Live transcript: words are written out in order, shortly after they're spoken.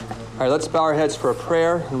All right, let's bow our heads for a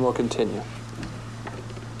prayer, and we'll continue.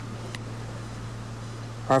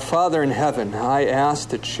 Our Father in heaven, I ask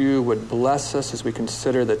that you would bless us as we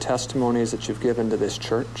consider the testimonies that you've given to this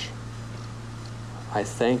church. I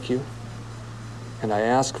thank you, and I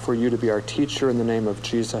ask for you to be our teacher in the name of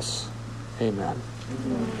Jesus. Amen.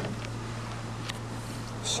 Amen.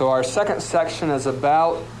 So our second section is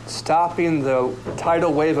about stopping the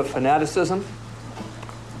tidal wave of fanaticism.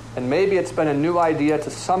 And maybe it's been a new idea to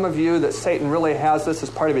some of you that Satan really has this as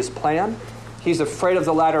part of his plan. He's afraid of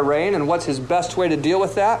the latter rain, and what's his best way to deal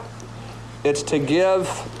with that? It's to give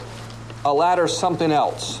a ladder something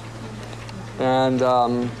else. And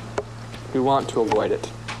we want to avoid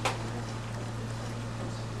it.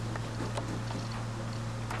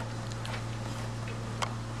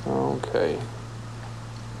 Okay.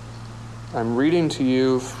 I'm reading to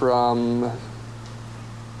you from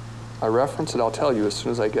a reference that I'll tell you as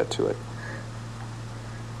soon as I get to it.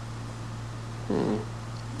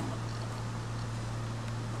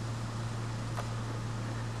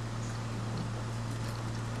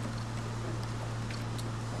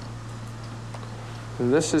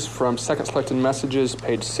 This is from Second Selected Messages,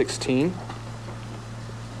 page 16.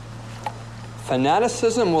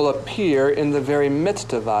 Fanaticism will appear in the very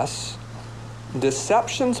midst of us.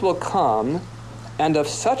 Deceptions will come, and of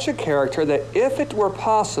such a character that if it were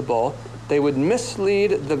possible, they would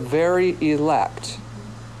mislead the very elect.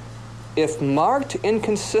 If marked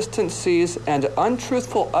inconsistencies and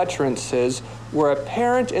untruthful utterances were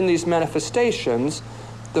apparent in these manifestations,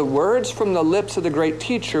 the words from the lips of the great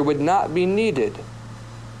teacher would not be needed.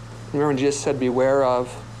 Remember when Jesus said, beware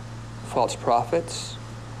of false prophets?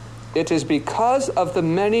 It is because of the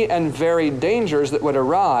many and varied dangers that would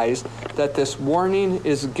arise that this warning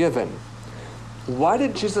is given. Why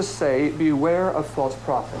did Jesus say, beware of false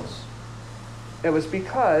prophets? It was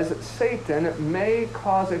because Satan may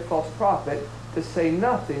cause a false prophet to say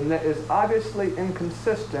nothing that is obviously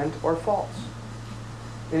inconsistent or false.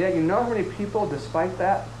 And yet you know how many people, despite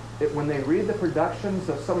that, when they read the productions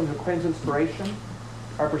of someone who claims inspiration,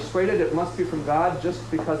 are persuaded it must be from God just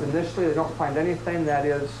because initially they don't find anything that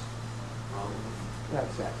is...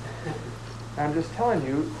 That's it. And I'm just telling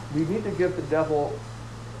you, we need to give the devil,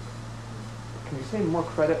 can you say more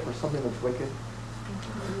credit for something that's wicked?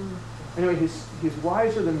 Anyway, he's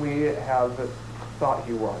wiser than we have thought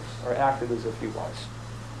he was, or acted as if he was.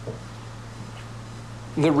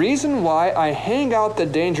 The reason why I hang out the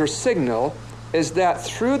danger signal is that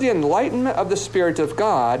through the enlightenment of the Spirit of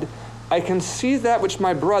God, I can see that which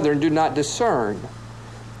my brethren do not discern.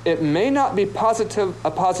 It may not be a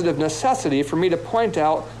positive necessity for me to point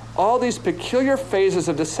out all these peculiar phases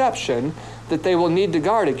of deception that they will need to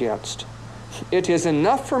guard against. It is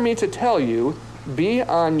enough for me to tell you, be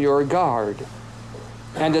on your guard.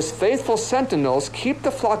 And as faithful sentinels, keep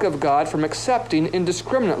the flock of God from accepting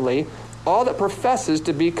indiscriminately all that professes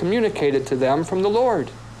to be communicated to them from the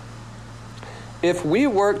Lord. If we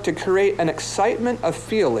work to create an excitement of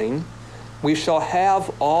feeling, we shall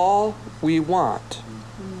have all we want,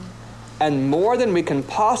 and more than we can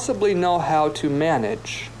possibly know how to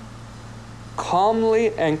manage.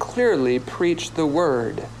 Calmly and clearly preach the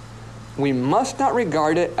word. We must not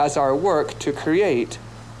regard it as our work to create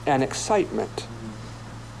an excitement.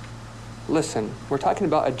 Listen, we're talking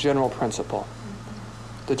about a general principle.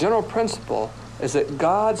 The general principle is that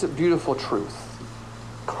God's beautiful truth,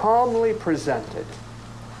 calmly presented,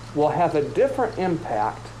 will have a different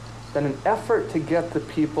impact than an effort to get the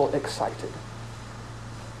people excited.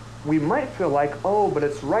 We might feel like, oh, but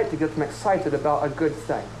it's right to get them excited about a good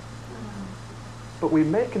thing. But we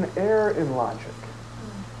make an error in logic.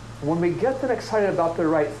 When we get them excited about the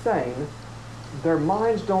right thing, their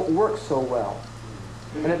minds don't work so well.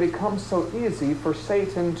 And it becomes so easy for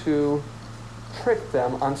Satan to trick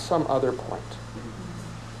them on some other point.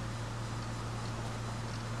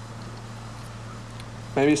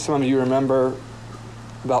 Maybe some of you remember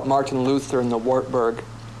about Martin Luther in the Wartburg.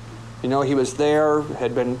 You know, he was there,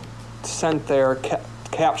 had been sent there,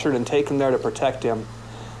 captured and taken there to protect him.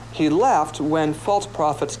 He left when false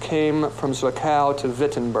prophets came from Zwickau to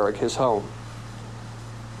Wittenberg, his home.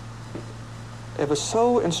 It was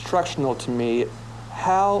so instructional to me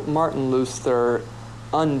how Martin Luther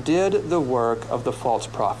undid the work of the false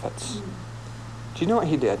prophets. Do you know what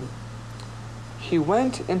he did? He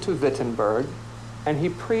went into Wittenberg and he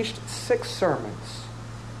preached 6 sermons.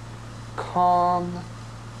 Calm,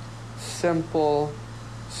 simple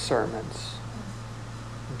sermons.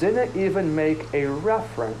 Didn't even make a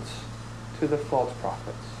reference to the false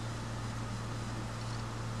prophets.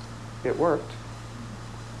 It worked.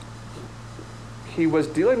 He was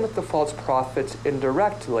dealing with the false prophets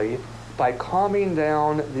indirectly by calming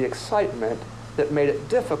down the excitement that made it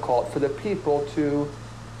difficult for the people to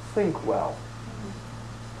think well.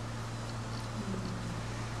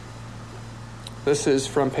 This is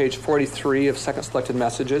from page 43 of Second Selected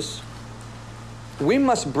Messages. We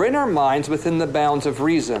must bring our minds within the bounds of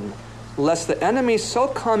reason, lest the enemy so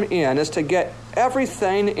come in as to get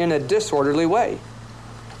everything in a disorderly way.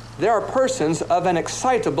 There are persons of an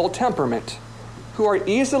excitable temperament who are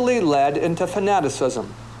easily led into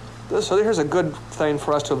fanaticism. So here's a good thing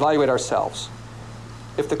for us to evaluate ourselves.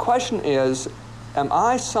 If the question is, am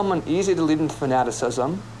I someone easy to lead into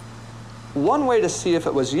fanaticism? One way to see if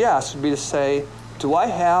it was yes would be to say, do I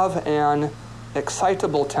have an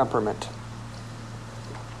excitable temperament?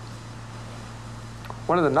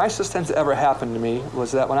 One of the nicest things that ever happened to me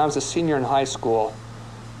was that when I was a senior in high school,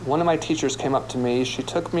 one of my teachers came up to me. She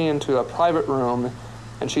took me into a private room,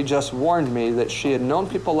 and she just warned me that she had known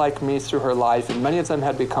people like me through her life, and many of them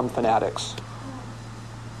had become fanatics.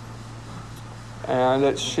 And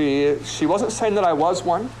that she wasn't saying that I was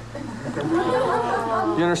one.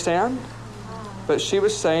 You understand? But she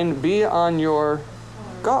was saying, be on your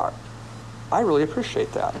guard. I really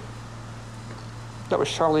appreciate that. That was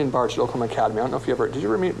Charlene Barge at Oklahoma Academy. I don't know if you ever, did you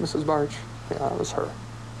ever meet Mrs. Barge? Yeah, it was her.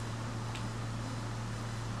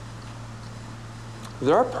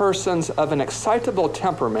 There are persons of an excitable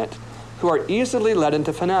temperament who are easily led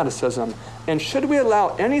into fanaticism. And should we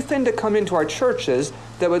allow anything to come into our churches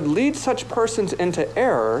that would lead such persons into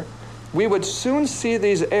error, we would soon see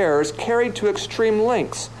these errors carried to extreme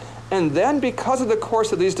lengths. And then, because of the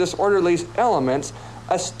course of these disorderly elements,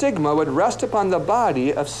 a stigma would rest upon the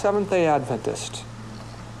body of Seventh-day Adventists.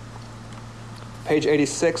 Page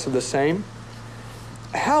 86 of the same.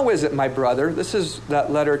 How is it, my brother, this is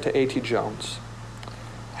that letter to A.T. Jones.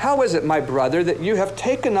 How is it, my brother, that you have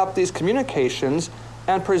taken up these communications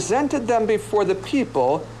and presented them before the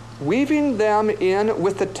people, weaving them in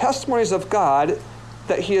with the testimonies of God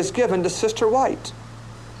that he has given to Sister White?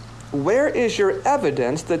 Where is your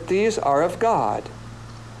evidence that these are of God?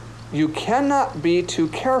 You cannot be too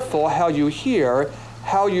careful how you hear,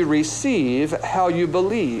 how you receive, how you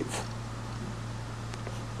believe.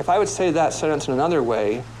 If I would say that sentence in another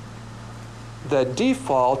way, the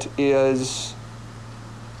default is,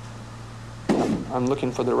 I'm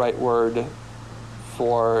looking for the right word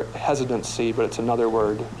for hesitancy, but it's another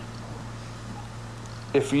word.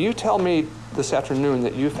 If you tell me this afternoon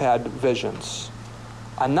that you've had visions,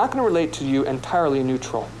 I'm not going to relate to you entirely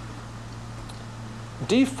neutral.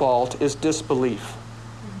 Default is disbelief.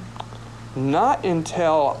 Not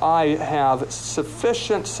until I have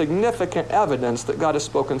sufficient, significant evidence that God has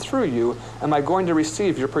spoken through you am I going to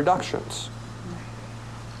receive your productions.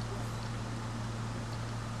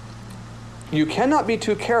 You cannot be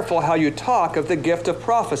too careful how you talk of the gift of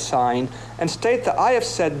prophesying and state that I have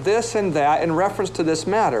said this and that in reference to this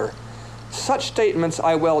matter. Such statements,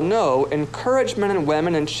 I well know, encourage men and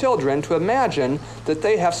women and children to imagine that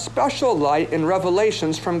they have special light and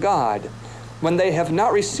revelations from God, when they have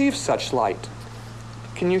not received such light.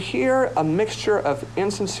 Can you hear a mixture of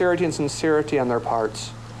insincerity and sincerity on their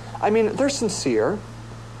parts? I mean, they're sincere,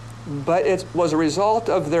 but it was a result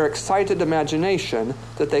of their excited imagination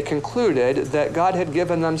that they concluded that God had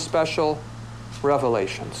given them special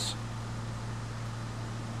revelations.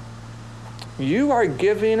 You are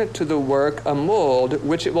giving to the work a mold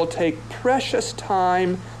which it will take precious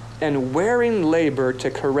time and wearing labor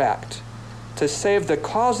to correct, to save the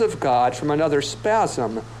cause of God from another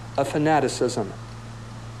spasm of fanaticism.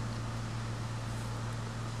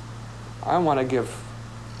 I want to give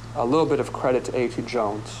a little bit of credit to A.T.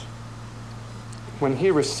 Jones. When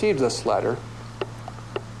he received this letter,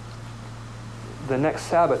 the next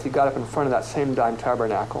Sabbath he got up in front of that same dime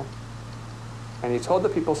tabernacle and he told the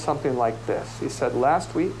people something like this. He said,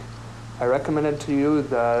 last week I recommended to you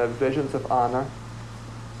the visions of Anna.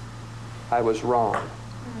 I was wrong.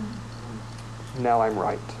 Now I'm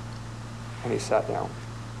right. And he sat down.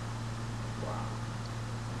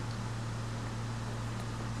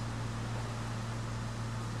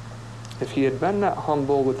 If he had been that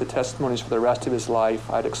humble with the testimonies for the rest of his life,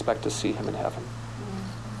 I'd expect to see him in heaven.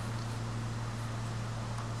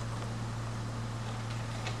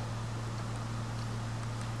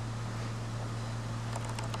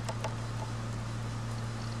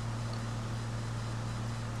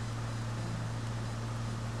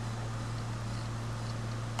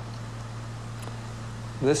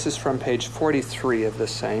 This is from page 43 of the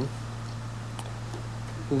same.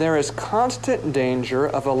 There is constant danger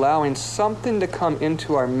of allowing something to come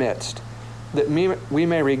into our midst that we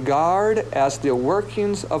may regard as the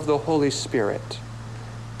workings of the Holy Spirit.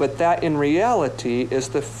 but that in reality is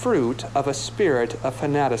the fruit of a spirit of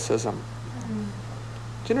fanaticism.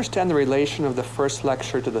 Do you understand the relation of the first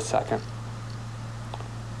lecture to the second?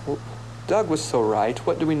 Well, Doug was so right.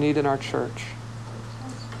 What do we need in our church?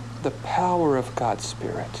 The power of God's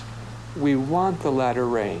Spirit. We want the latter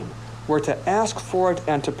rain. We're to ask for it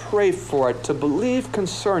and to pray for it, to believe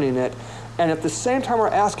concerning it, and at the same time we're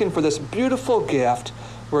asking for this beautiful gift,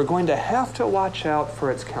 we're going to have to watch out for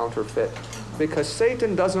its counterfeit, because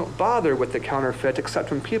Satan doesn't bother with the counterfeit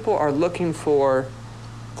except when people are looking for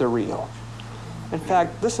the real. In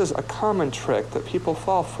fact, this is a common trick that people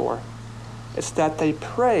fall for. It's that they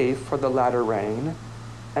pray for the latter rain,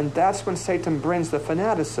 and that's when Satan brings the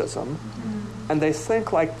fanaticism, and they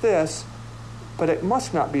think like this, but it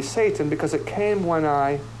must not be Satan because it came when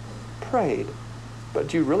I prayed. But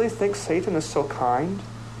do you really think Satan is so kind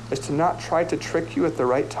as to not try to trick you at the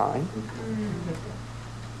right time?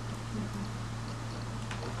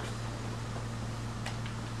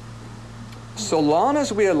 So long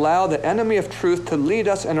as we allow the enemy of truth to lead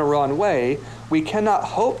us in a wrong way, we cannot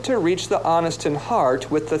hope to reach the honest in heart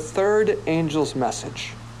with the third angel's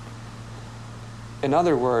message. In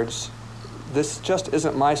other words, this just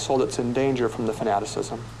isn't my soul that's in danger from the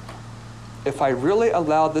fanaticism. If I really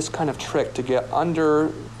allow this kind of trick to get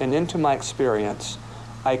under and into my experience,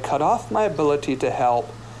 I cut off my ability to help,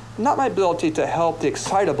 not my ability to help the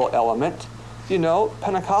excitable element. You know,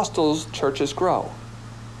 Pentecostals churches grow.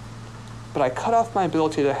 But I cut off my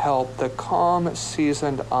ability to help the calm,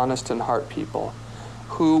 seasoned, honest in heart people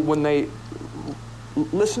who, when they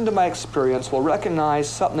listen to my experience, will recognize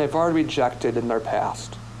something they've already rejected in their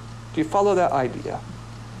past. Do you follow that idea?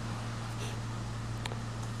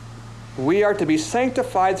 We are to be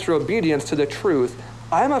sanctified through obedience to the truth.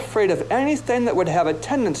 I'm afraid of anything that would have a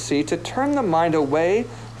tendency to turn the mind away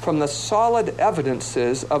from the solid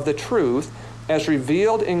evidences of the truth as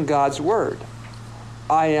revealed in God's Word.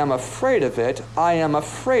 I am afraid of it. I am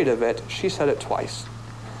afraid of it. She said it twice.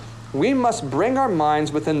 We must bring our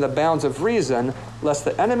minds within the bounds of reason, lest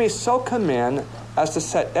the enemy so come in as to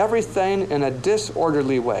set everything in a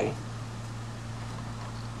disorderly way.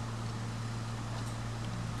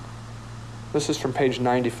 This is from page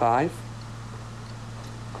 95.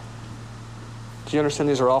 Do you understand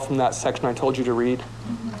these are all from that section I told you to read?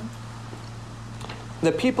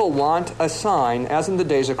 The people want a sign, as in the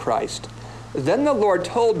days of Christ. Then the Lord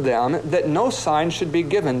told them that no sign should be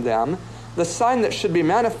given them. The sign that should be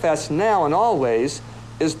manifest now and always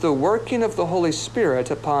is the working of the Holy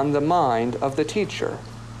Spirit upon the mind of the teacher.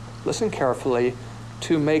 Listen carefully,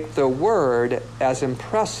 to make the word as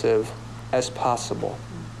impressive as possible.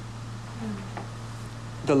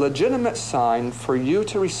 The legitimate sign for you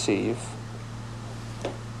to receive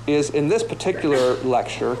is, in this particular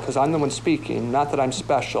lecture, because I'm the one speaking, not that I'm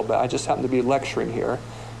special, but I just happen to be lecturing here,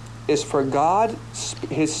 is for God,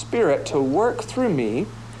 His Spirit, to work through me,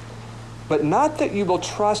 but not that you will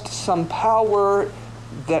trust some power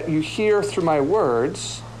that you hear through my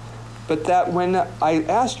words, but that when I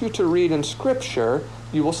ask you to read in Scripture,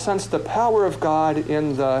 you will sense the power of God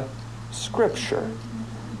in the Scripture.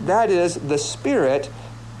 That is, the Spirit,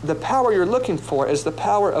 the power you're looking for is the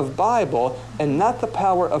power of Bible and not the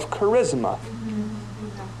power of charisma.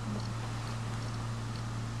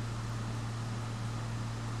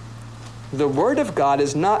 The Word of God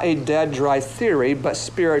is not a dead, dry theory, but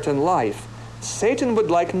spirit and life. Satan would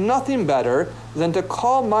like nothing better than to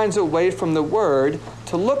call minds away from the Word,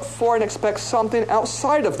 to look for and expect something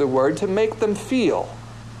outside of the Word to make them feel.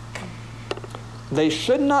 They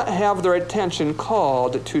should not have their attention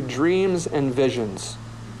called to dreams and visions.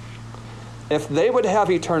 If they would have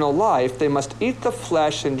eternal life, they must eat the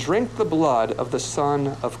flesh and drink the blood of the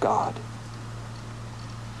Son of God.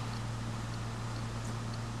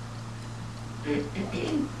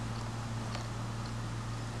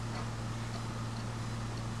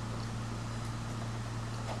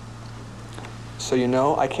 So you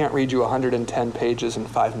know I can't read you 110 pages in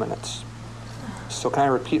 5 minutes. So can I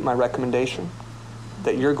repeat my recommendation?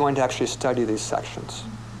 That you're going to actually study these sections.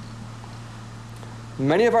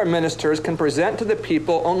 Many of our ministers can present to the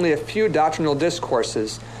people only a few doctrinal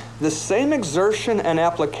discourses. The same exertion and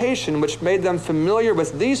application which made them familiar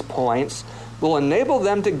with these points will enable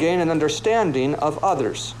them to gain an understanding of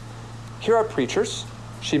others. Here are preachers,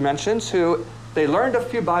 she mentions, who they learned a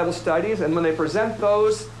few Bible studies, and when they present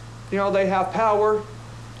those, they have power.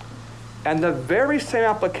 And the very same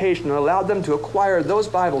application that allowed them to acquire those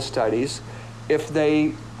Bible studies, if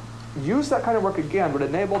they use that kind of work again, would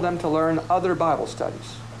enable them to learn other Bible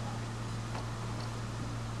studies.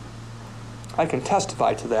 I can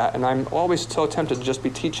testify to that, and I'm always so tempted to just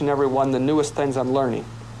be teaching everyone the newest things I'm learning.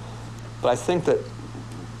 But I think that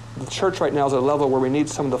the church right now is at a level where we need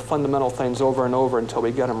some of the fundamental things over and over until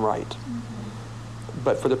we get them right.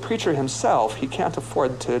 But for the preacher himself, he can't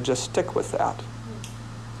afford to just stick with that.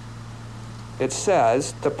 It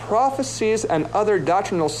says, the prophecies and other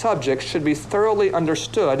doctrinal subjects should be thoroughly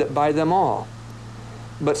understood by them all.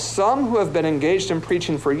 But some who have been engaged in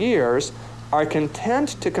preaching for years are content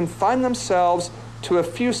to confine themselves to a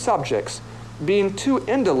few subjects, being too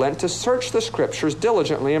indolent to search the Scriptures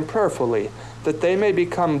diligently and prayerfully, that they may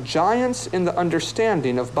become giants in the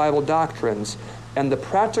understanding of Bible doctrines and the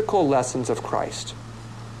practical lessons of Christ.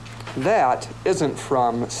 That isn't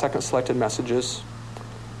from Second Selected Messages,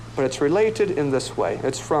 but it's related in this way.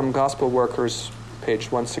 It's from Gospel Workers,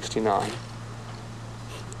 page 169.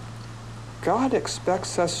 God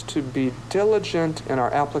expects us to be diligent in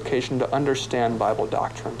our application to understand Bible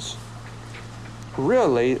doctrines.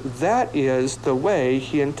 Really, that is the way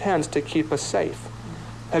he intends to keep us safe.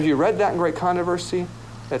 Have you read that in Great Controversy?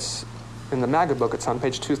 It's in the Maga book. It's on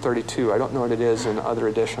page 232. I don't know what it is in other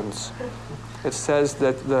editions. It says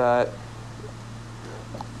that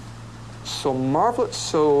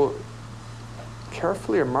so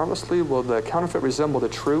carefully or marvelously will the counterfeit resemble the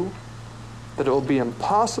true, that it will be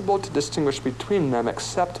impossible to distinguish between them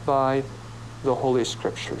except by the Holy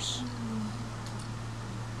Scriptures.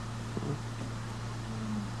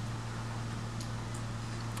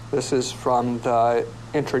 This is from the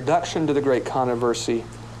Introduction to the Great Controversy.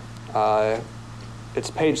 It's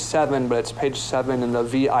page 7, but it's page 7 in the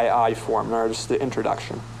VII form, or just the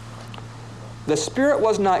introduction. The Spirit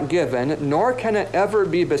was not given, nor can it ever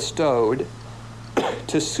be bestowed,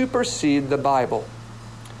 to supersede the Bible.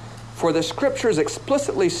 For the Scriptures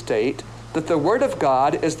explicitly state that the Word of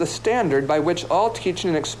God is the standard by which all teaching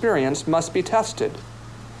and experience must be tested.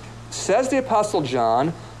 Says the Apostle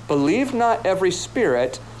John, "Believe not every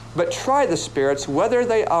spirit, but try the spirits whether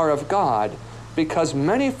they are of God, because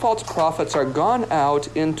many false prophets are gone out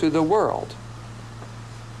into the world."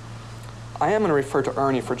 I am going to refer to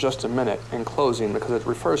Ernie for just a minute in closing because it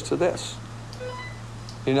refers to this.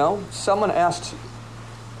 You know, someone asked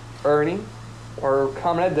Ernie or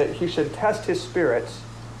commented that he should test his spirits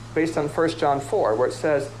based on 1 John 4, where it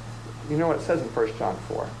says, you know what it says in 1 John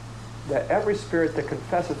 4? That every spirit that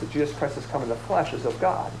confesses that Jesus Christ has come in the flesh is of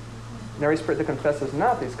God. And every spirit that confesses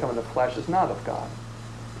not that he's come in the flesh is not of God.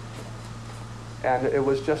 And it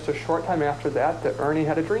was just a short time after that that Ernie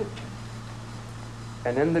had a dream.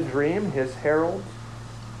 And in the dream, his herald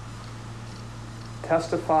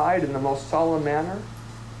testified in the most solemn manner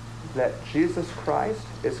that Jesus Christ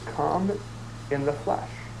is come in the flesh.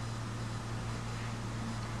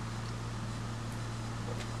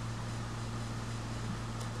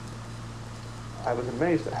 I was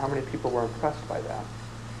amazed at how many people were impressed by that.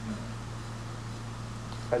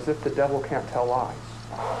 As if the devil can't tell lies.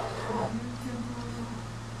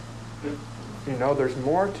 You know, there's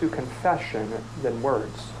more to confession than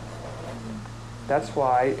words. That's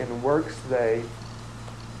why in works they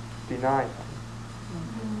deny him.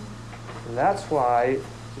 And that's why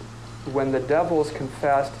when the devils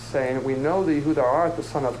confessed, saying, "We know thee who thou art, the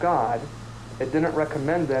Son of God," it didn't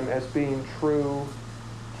recommend them as being true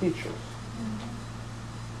teachers.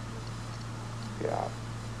 Yeah.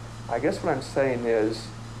 I guess what I'm saying is,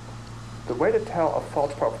 the way to tell a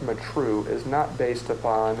false prophet from a true is not based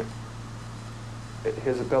upon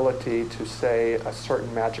his ability to say a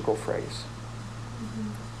certain magical phrase.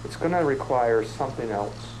 It's going to require something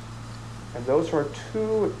else. And those who are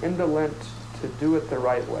too indolent to do it the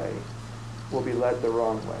right way will be led the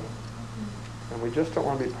wrong way. And we just don't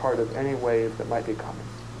want to be part of any wave that might be coming.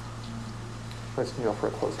 Let's kneel for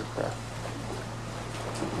a closing prayer.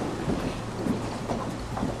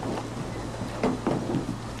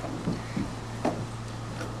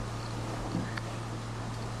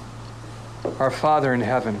 Our Father in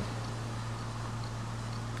heaven,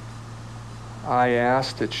 I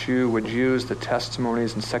ask that you would use the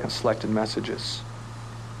testimonies and second selected messages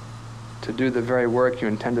to do the very work you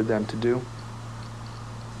intended them to do.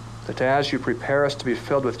 That as you prepare us to be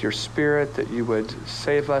filled with your Spirit, that you would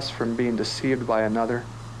save us from being deceived by another.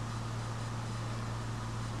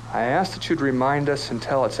 I ask that you'd remind us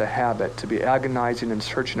until it's a habit to be agonizing and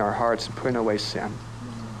searching our hearts and putting away sin.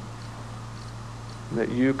 That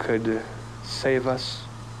you could save us.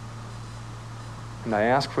 And I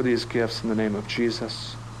ask for these gifts in the name of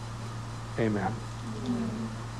Jesus. Amen.